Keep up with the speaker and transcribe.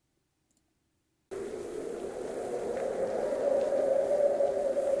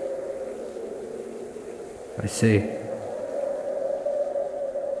I see.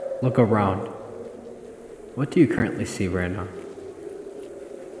 Look around. What do you currently see right now?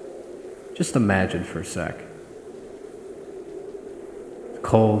 Just imagine for a sec.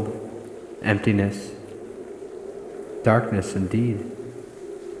 Cold, emptiness, darkness indeed.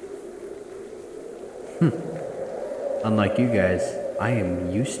 Unlike you guys, I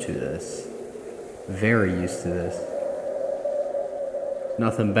am used to this. Very used to this.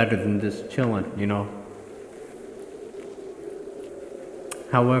 Nothing better than just chilling, you know?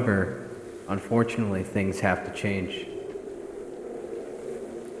 However, unfortunately, things have to change.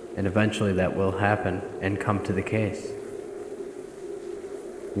 And eventually that will happen and come to the case.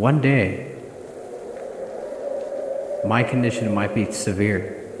 One day, my condition might be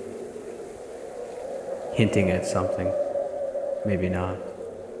severe, hinting at something. Maybe not.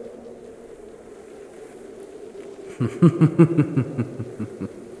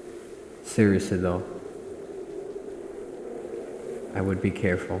 Seriously though, I would be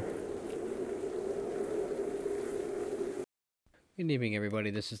careful. Good evening,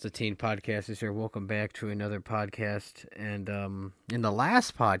 everybody. This is the Teen Podcasters here. Welcome back to another podcast. And in the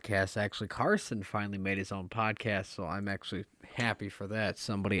last podcast, actually, Carson finally made his own podcast, so I'm actually happy for that.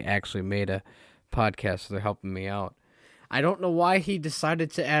 Somebody actually made a podcast, so they're helping me out. I don't know why he decided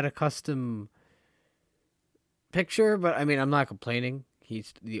to add a custom picture, but I mean, I'm not complaining.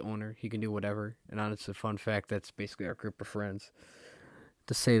 He's the owner. He can do whatever. And honestly, fun fact, that's basically our group of friends,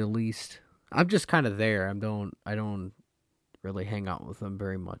 to say the least. I'm just kind of there. I don't really hang out with them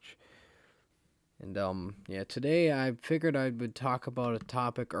very much. And yeah, today I figured I would talk about a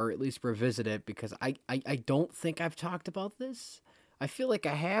topic, or at least revisit it, because I don't think I've talked about this. I feel like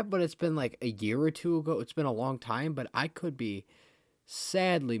I have, but it's been like a year or two ago. It's been a long time, but I could be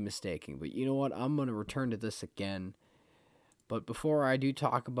sadly mistaken. But you know what? I'm going to return to this again. But before I do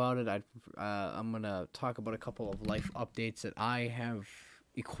talk about it, I'm going to talk about a couple of life updates that I have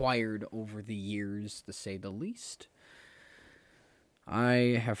acquired over the years, to say the least.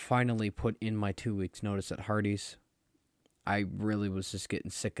 I have finally put in my 2 weeks notice at Hardee's. I really was just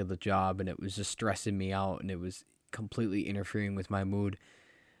getting sick of the job, and it was just stressing me out, and it was completely interfering with my mood.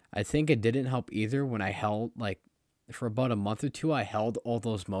 I think it didn't help either when I held, like, for about a month or two, I held all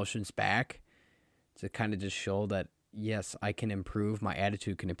those motions back to kind of just show that, yes, I can improve, my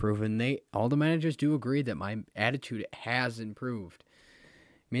attitude can improve, and all the managers do agree that my attitude has improved.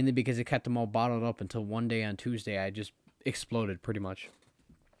 Mainly because it kept them all bottled up until one day on Tuesday, I just exploded pretty much.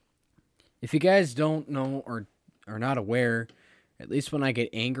 If you guys don't know or are not aware, at least when I get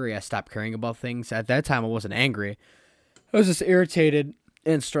angry, I stop caring about things. At that time, I wasn't angry. I was just irritated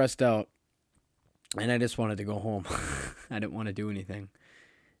and stressed out, and I just wanted to go home. I didn't want to do anything,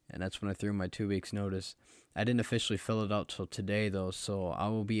 and that's when I threw my 2 weeks notice. I didn't officially fill it out till today, though, so I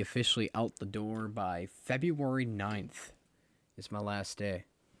will be officially out the door by February 9th. It's my last day.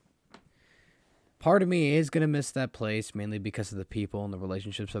 Part of me is going to miss that place, mainly because of the people and the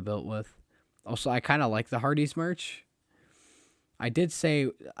relationships I built with. Also, I kind of like the Hardee's merch. I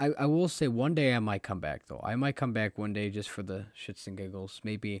will say one day I might come back, though. I might come back one day just for the shits and giggles.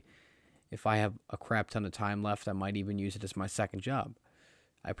 Maybe if I have a crap ton of time left, I might even use it as my second job.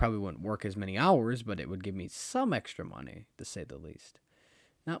 I probably wouldn't work as many hours, but it would give me some extra money, to say the least.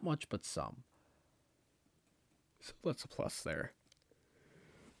 Not much, but some. So that's a plus there.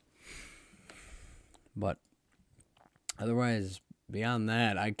 But otherwise, beyond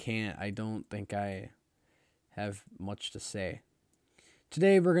that, I don't think I have much to say.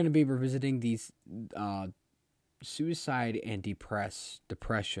 Today, we're going to be revisiting these suicide and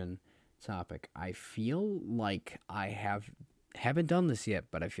depression topic. I feel like I haven't done this yet,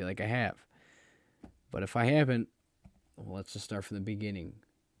 but I feel like I have. But if I haven't, well, let's just start from the beginning.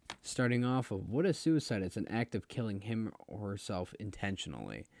 Starting off of, what is suicide? It's an act of killing him or herself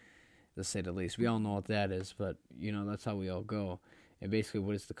intentionally, to say the least. We all know what that is, but, you know, that's how we all go. And basically,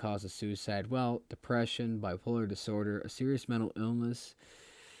 what is the cause of suicide? Well, depression, bipolar disorder, a serious mental illness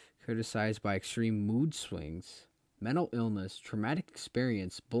characterized by extreme mood swings, mental illness, traumatic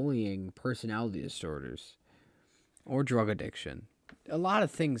experience, bullying, personality disorders, or drug addiction. A lot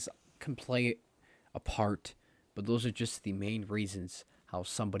of things can play a part, but those are just the main reasons how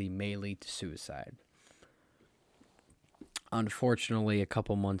somebody may lead to suicide. Unfortunately, a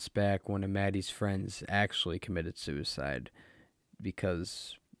couple months back, one of Maddie's friends actually committed suicide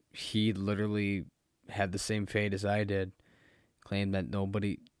because he literally had the same fate as I did. Claimed that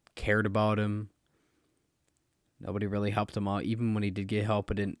nobody cared about him. Nobody really helped him out. Even when he did get help,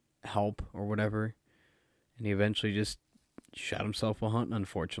 it didn't help or whatever. And he eventually just shot himself while hunting,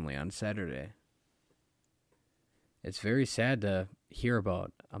 unfortunately, on Saturday. It's very sad to hear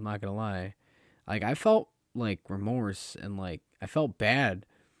about. I'm not going to lie. Like, I felt like remorse and like I felt bad.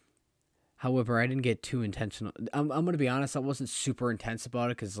 However, I didn't get too intentional. I'm gonna be honest. I wasn't super intense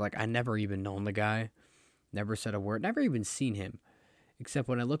about it because like I never even known the guy, never said a word, never even seen him. Except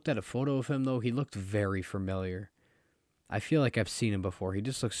when I looked at a photo of him though, he looked very familiar. I feel like I've seen him before. He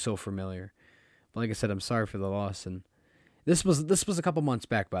just looks so familiar. But like I said, I'm sorry for the loss. And this was a couple months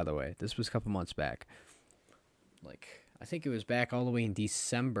back, by the way. This was a couple months back. Like I think it was back all the way in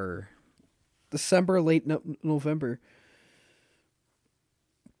December. December, late November.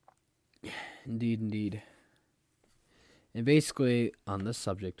 Indeed. And basically, on this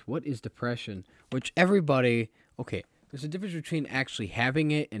subject, what is depression? Which everybody, okay, there's a difference between actually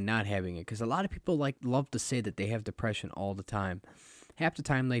having it and not having it. Because a lot of people love to say that they have depression all the time. Half the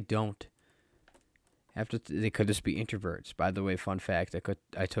time they don't. They could just be introverts. By the way, fun fact: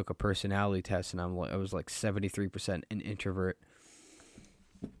 I took a personality test and I was like 73% an introvert.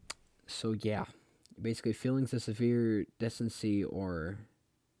 So yeah, basically feelings of severe distancy or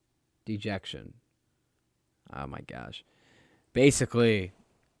dejection. Oh my gosh. Basically,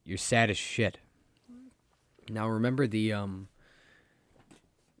 you're sad as shit. Now remember the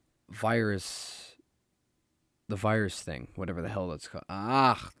virus thing, whatever the hell that's called.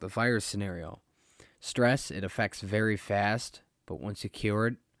 The virus scenario. Stress, it affects very fast, but once you cure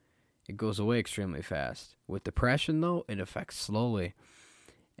it, it goes away extremely fast. With depression though, it affects slowly,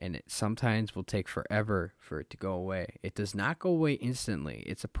 and it sometimes will take forever for it to go away. It does not go away instantly.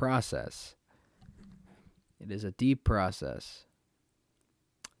 It's a process. It is a deep process.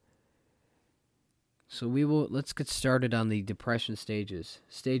 So let's get started on the depression stages.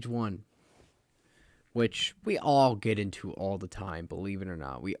 Stage 1, which we all get into all the time, believe it or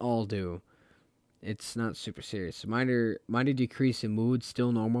not. We all do. It's not super serious. Minor decrease in mood,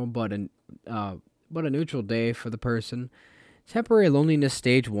 still normal, but a neutral day for the person. Temporary loneliness,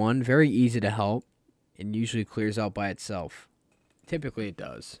 stage 1, very easy to help, and usually clears out by itself. Typically it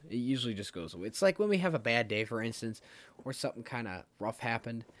does. It usually just goes away. It's like when we have a bad day, for instance, or something kind of rough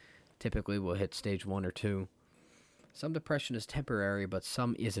happened. Typically we'll hit stage 1 or 2. Some depression is temporary, but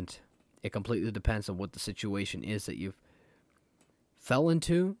some isn't. It completely depends on what the situation is that you've fell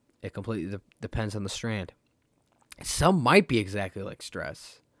into. It completely depends on the strand. Some might be exactly like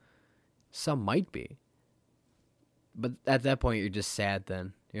stress. Some might be. But at that point, you're just sad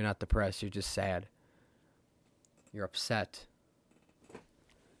then. You're not depressed. You're just sad. You're upset.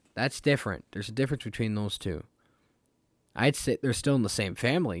 That's different. There's a difference between those two. I'd say they're still in the same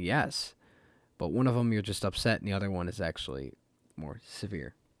family, yes. But one of them you're just upset and the other one is actually more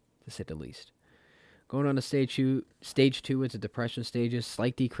severe, to say the least. Going on to stage 2 is the depression stages.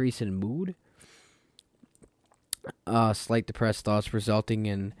 Slight decrease in mood. Slight depressed thoughts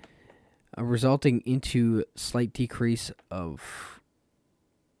resulting into slight decrease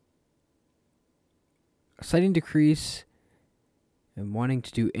in wanting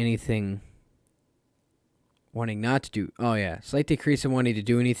to do anything. Wanting not to do. Oh yeah, slight decrease in wanting to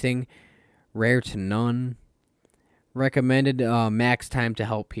do anything. Rare to none. Recommended max time to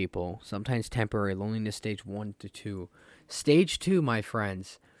help people. Sometimes temporary loneliness, stage 1 to 2. Stage 2, my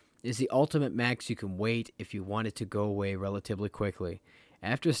friends, is the ultimate max you can wait if you want it to go away relatively quickly.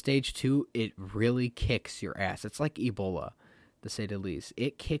 After stage 2, it really kicks your ass. It's like Ebola, to say the least.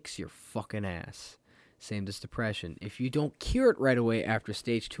 It kicks your fucking ass. Same as depression. If you don't cure it right away after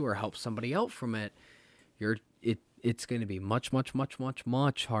stage 2 or help somebody out from it, it's going to be much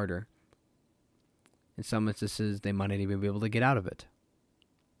harder. In some instances, they might not even be able to get out of it.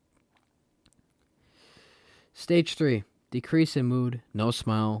 Stage 3, decrease in mood, no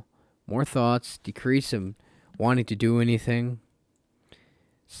smile, more thoughts, decrease in wanting to do anything,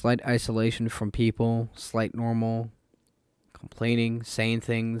 slight isolation from people, slight normal, complaining, saying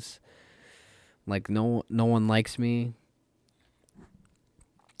things like no one likes me,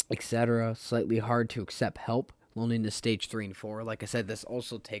 etc. Slightly hard to accept help. Loneliness, stage 3 and 4. Like I said, this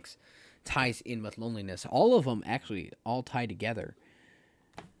also ties in with loneliness. All of them actually all tie together.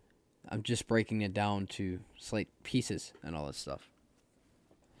 I'm just breaking it down to slight pieces and all that stuff,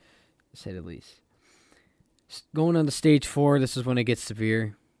 to say the least. Going on to stage 4, this is when it gets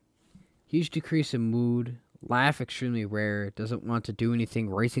severe. Huge decrease in mood, laugh extremely rare, doesn't want to do anything,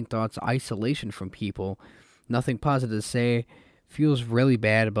 racing thoughts, isolation from people, nothing positive to say, feels really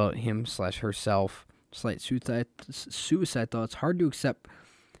bad about him/herself, slight suicide thoughts, hard to accept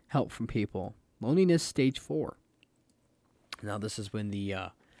help from people. Loneliness, stage 4. Now this is when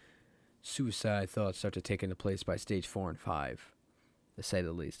the suicide thoughts start to take into place by stage 4 and 5, to say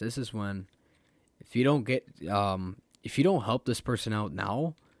the least. This is when if you don't help this person out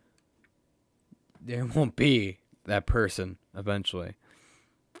now, there won't be that person eventually.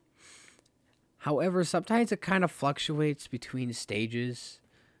 However, sometimes it kind of fluctuates between stages,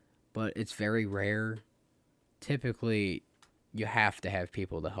 but it's very rare. Typically, you have to have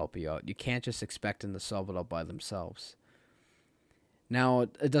people to help you out. You can't just expect them to solve it all by themselves. Now,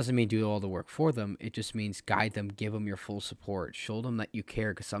 it doesn't mean do all the work for them. It just means guide them, give them your full support, show them that you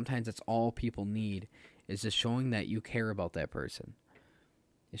care, because sometimes that's all people need, is just showing that you care about that person.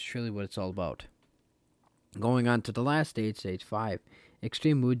 It's truly what it's all about. Going on to the last stage, stage 5.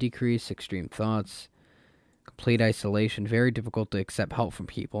 Extreme mood decrease, extreme thoughts, complete isolation, very difficult to accept help from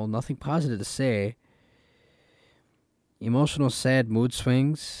people, nothing positive to say, emotional sad mood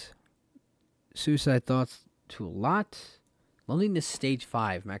swings, suicide thoughts to a lot, loneliness stage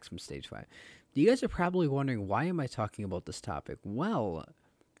 5, maximum stage 5. You guys are probably wondering, why am I talking about this topic? Well,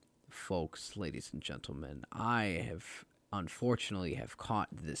 folks, ladies and gentlemen, I have unfortunately have caught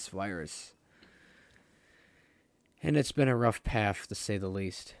this virus. And it's been a rough path, to say the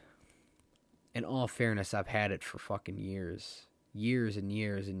least. In all fairness, I've had it for fucking years. Years and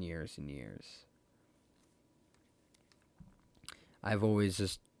years and years and years. I've always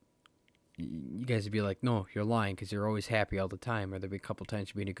just... You guys would be like, no, you're lying, because you're always happy all the time. Or there'd be a couple times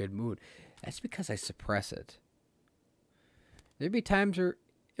you'd be in a good mood. That's because I suppress it. There'd be times where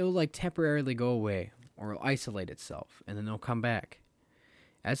it'll like temporarily go away. Or it'll isolate itself. And then it'll come back.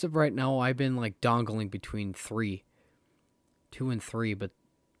 As of right now, I've been like dongling between 2 and 3, but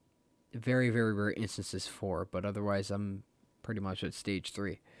very, very rare instances 4. But otherwise, I'm pretty much at stage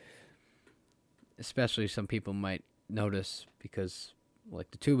 3. Especially some people might notice, because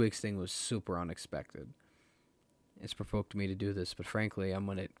like the 2 weeks thing was super unexpected. It's provoked me to do this, but frankly, I'm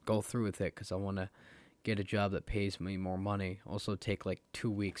going to go through with it because I want to get a job that pays me more money. Also take like 2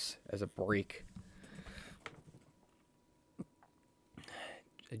 weeks as a break.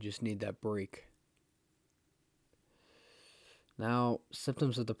 I just need that break. Now,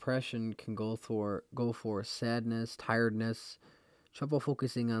 symptoms of depression can go for sadness, tiredness, trouble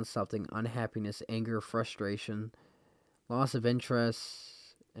focusing on something, unhappiness, anger, frustration, loss of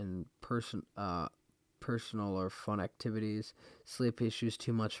interest in personal or fun activities, sleep issues,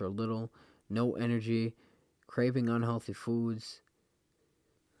 too much or little, no energy, craving unhealthy foods,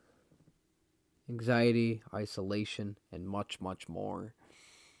 anxiety, isolation, and much, much more.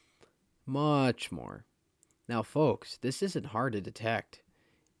 Much more. Now, folks, this isn't hard to detect.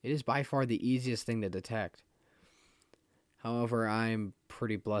 It is by far the easiest thing to detect. However, I'm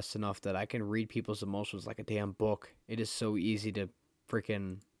pretty blessed enough that I can read people's emotions like a damn book. It is so easy to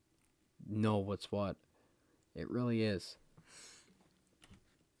freaking know what's what. It really is.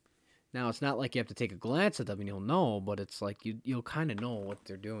 Now, it's not like you have to take a glance at them and you'll know, but it's like you'll kind of know what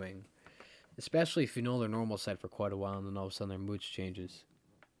they're doing. Especially if you know their normal side for quite a while and then all of a sudden their mood changes.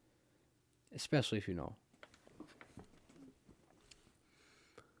 Especially if you know.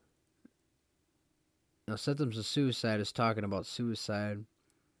 Now, symptoms of suicide is talking about suicide,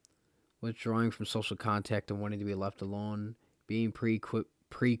 withdrawing from social contact and wanting to be left alone, being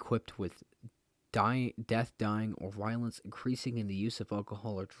pre-equipped with death, dying, or violence, increasing in the use of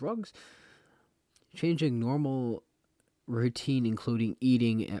alcohol or drugs, changing normal routine, including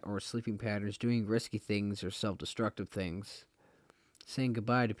eating or sleeping patterns, doing risky things or self-destructive things, saying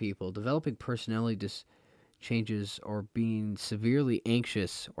goodbye to people, developing personality changes, or being severely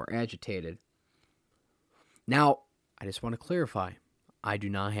anxious or agitated. Now, I just want to clarify, I do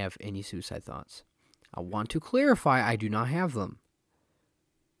not have any suicide thoughts. I want to clarify, I do not have them.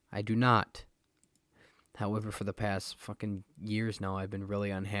 I do not. However, for the past fucking years now, I've been really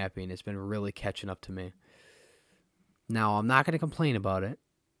unhappy, and it's been really catching up to me. Now, I'm not going to complain about it.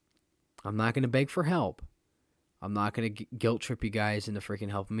 I'm not going to beg for help. I'm not going to guilt trip you guys into freaking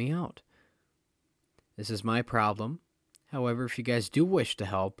helping me out. This is my problem. However, if you guys do wish to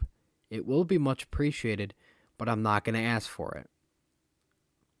help, it will be much appreciated, but I'm not going to ask for it.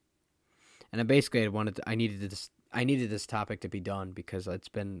 And I needed this topic to be done because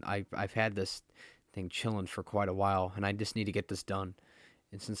I've had this thing chilling for quite a while, and I just need to get this done.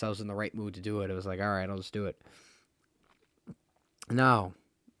 And since I was in the right mood to do it, I was like, all right, I'll just do it. Now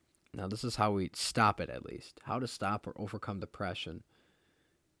this is how we stop it, at least. How to stop or overcome depression.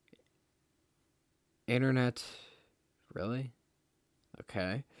 Internet. Really?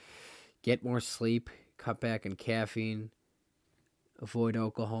 Okay. Get more sleep. Cut back on caffeine. Avoid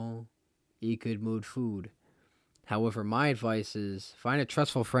alcohol. Eat good mood food. However, my advice is find a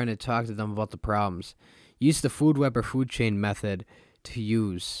trustful friend and talk to them about the problems. Use the food web or food chain method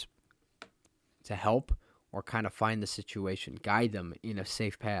to help or kind of find the situation. Guide them in a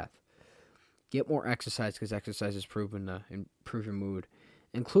safe path. Get more exercise because exercise is proven to improve your mood.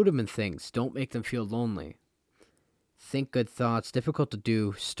 Include them in things. Don't make them feel lonely. Think good thoughts. Difficult to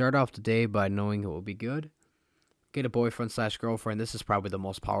do. Start off the day by knowing it will be good. Get a boyfriend/girlfriend. This is probably the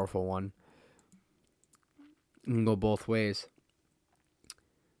most powerful one. You can go both ways.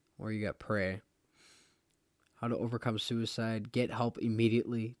 Or you got pray. How to overcome suicide. Get help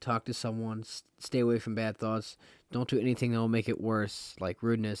immediately. Talk to someone. Stay away from bad thoughts. Don't do anything that will make it worse, like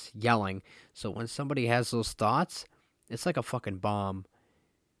rudeness, yelling. So when somebody has those thoughts, it's like a fucking bomb.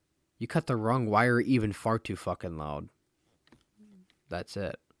 You cut the wrong wire, even fart too fucking loud. That's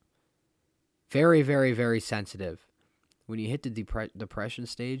it. Very, very, very sensitive. When you hit the depression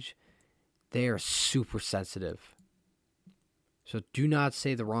stage, they are super sensitive. So do not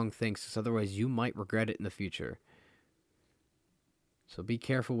say the wrong things, because otherwise you might regret it in the future. So be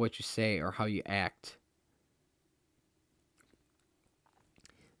careful what you say or how you act.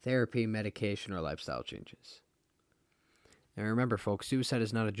 Therapy, medication, or lifestyle changes. And remember, folks, suicide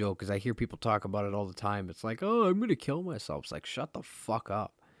is not a joke, because I hear people talk about it all the time. It's like, oh, I'm going to kill myself. It's like, shut the fuck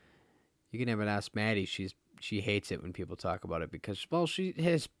up. You can even ask Maddie. She hates it when people talk about it because, well, she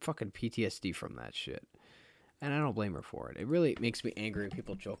has fucking PTSD from that shit. And I don't blame her for it. It really makes me angry when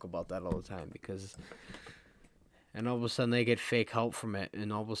people joke about that all the time because... And all of a sudden they get fake help from it.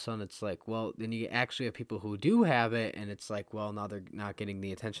 And all of a sudden it's like, well, then you actually have people who do have it. And it's like, well, now they're not getting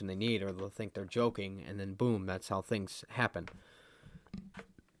the attention they need. Or they'll think they're joking. And then boom, that's how things happen.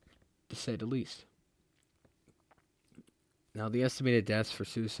 To say the least. Now, the estimated deaths for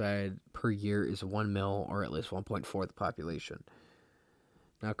suicide per year is 1 mil, or at least 1.4 of the population.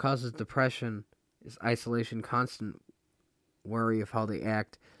 Now, causes depression is isolation, constant worry of how they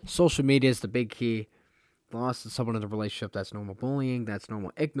act. Social media is the big key. Loss of someone in a relationship, that's normal. Bullying, that's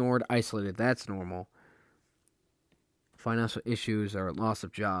normal. Ignored, isolated, that's normal. Financial issues or loss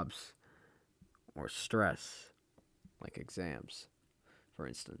of jobs or stress, like exams, for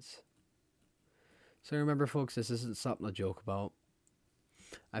instance. So remember, folks, this isn't something to joke about.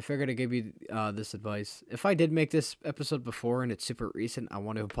 I figured I'd give you this advice. If I did make this episode before and it's super recent, I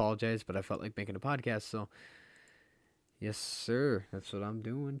want to apologize, but I felt like making a podcast, so yes, sir. That's what I'm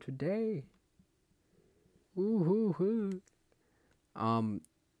doing today. Woo-hoo-hoo.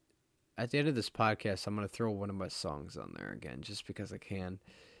 At the end of this podcast, I'm going to throw one of my songs on there again, just because I can.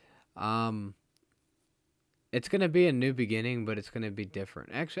 It's going to be a new beginning, but it's going to be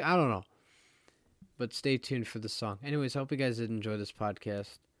different. Actually, I don't know. But stay tuned for the song. Anyways, I hope you guys did enjoy this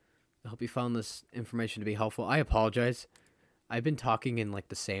podcast. I hope you found this information to be helpful. I apologize. I've been talking in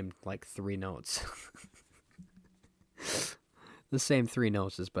the same 3 notes. The same 3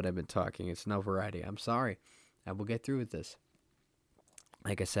 notes is but I've been talking. It's no variety. I'm sorry. I will get through with this.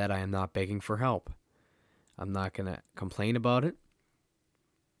 Like I said, I am not begging for help. I'm not going to complain about it.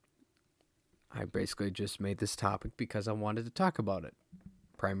 I basically just made this topic because I wanted to talk about it.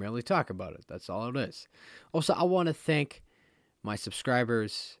 Primarily talk about it. That's all it is. Also, I want to thank my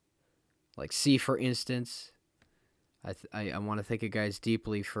subscribers, like C, for instance. I want to thank you guys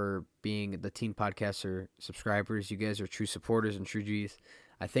deeply for being the Teen Podcaster subscribers. You guys are true supporters and true G's.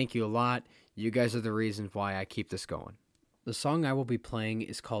 I thank you a lot. You guys are the reason why I keep this going. The song I will be playing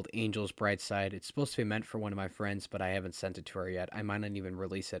is called Angel's Bright Side. It's supposed to be meant for one of my friends, but I haven't sent it to her yet. I might not even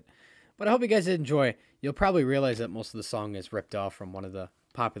release it. But I hope you guys did enjoy. You'll probably realize that most of the song is ripped off from one of the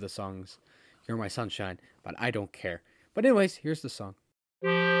popular songs, You're My Sunshine, but I don't care. But anyways, here's the song.